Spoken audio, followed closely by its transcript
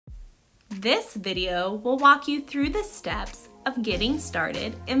This video will walk you through the steps of getting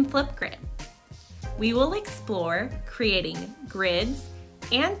started in Flipgrid. We will explore creating grids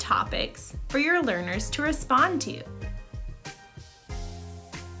and topics for your learners to respond to.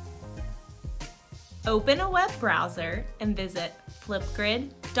 Open a web browser and visit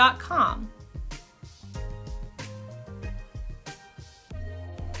flipgrid.com.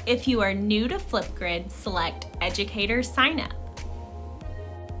 If you are new to Flipgrid, select Educator Sign Up.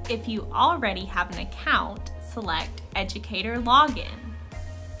 If you already have an account, select Educator Login.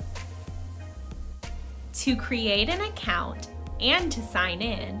 To create an account and to sign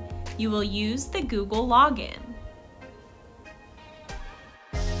in, you will use the Google login.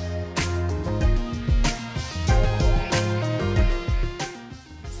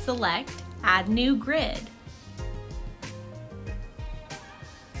 Select Add New Grid.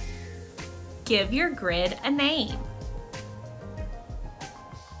 Give your grid a name.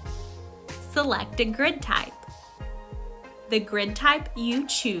 Select a grid type. The grid type you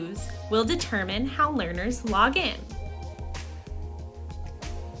choose will determine how learners log in.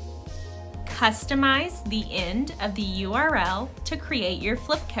 Customize the end of the URL to create your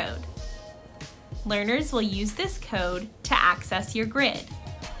flip code. Learners will use this code to access your grid.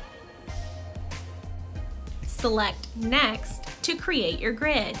 Select Next to create your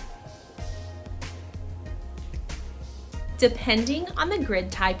grid. Depending on the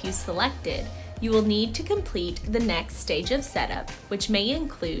grid type you selected, you will need to complete the next stage of setup, which may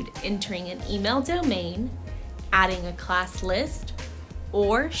include entering an email domain, adding a class list,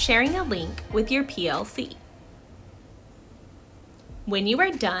 or sharing a link with your PLC. When you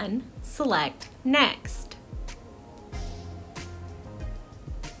are done, select Next.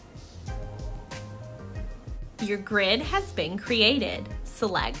 Your grid has been created.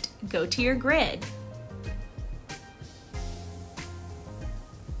 Select Go to your grid.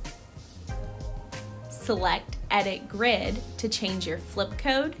 Select Edit Grid to change your flip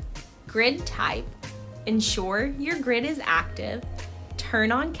code, grid type, ensure your grid is active,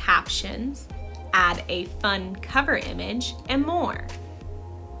 turn on captions, add a fun cover image, and more.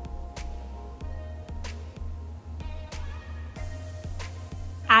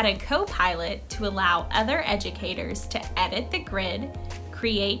 Add a co-pilot to allow other educators to edit the grid,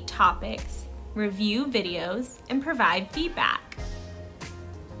 create topics, review videos, and provide feedback.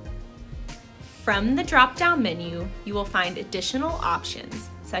 From the drop-down menu, you will find additional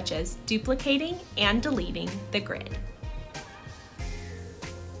options such as duplicating and deleting the grid.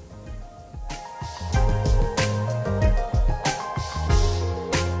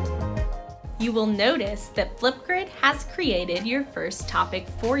 You will notice that Flipgrid has created your first topic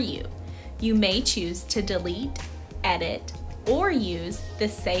for you. You may choose to delete, edit, or use the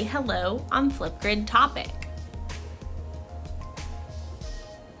Say Hello on Flipgrid topic.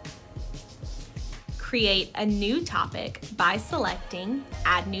 Create a new topic by selecting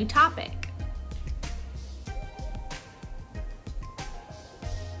Add New Topic.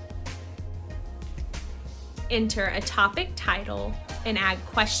 Enter a topic title and add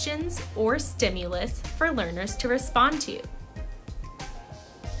questions or stimulus for learners to respond to.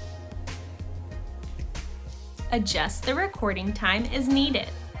 Adjust the recording time as needed.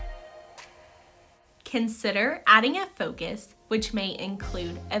 Consider adding a focus, which may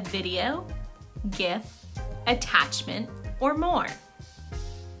include a video, GIF, attachment, or more.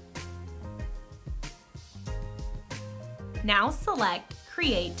 Now select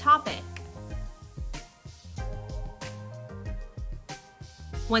Create Topic.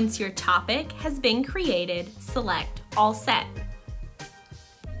 Once your topic has been created, select All Set.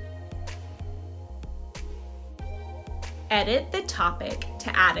 Edit the topic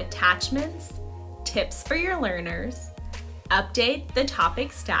to add attachments, tips for your learners, update the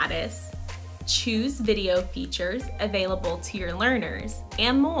topic status, choose video features available to your learners,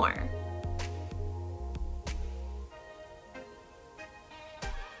 and more.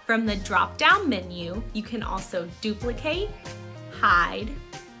 From the drop-down menu, you can also duplicate, hide,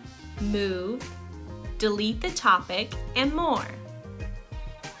 move, delete the topic, and more.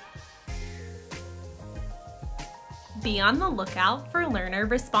 Be on the lookout for learner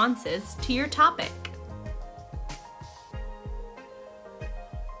responses to your topic.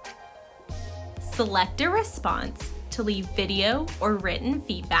 Select a response to leave video or written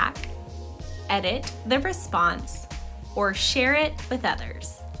feedback, edit the response, or share it with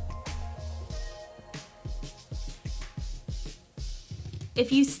others.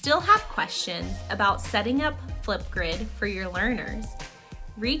 If you still have questions about setting up Flipgrid for your learners,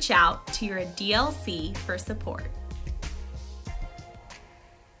 reach out to your DLC for support.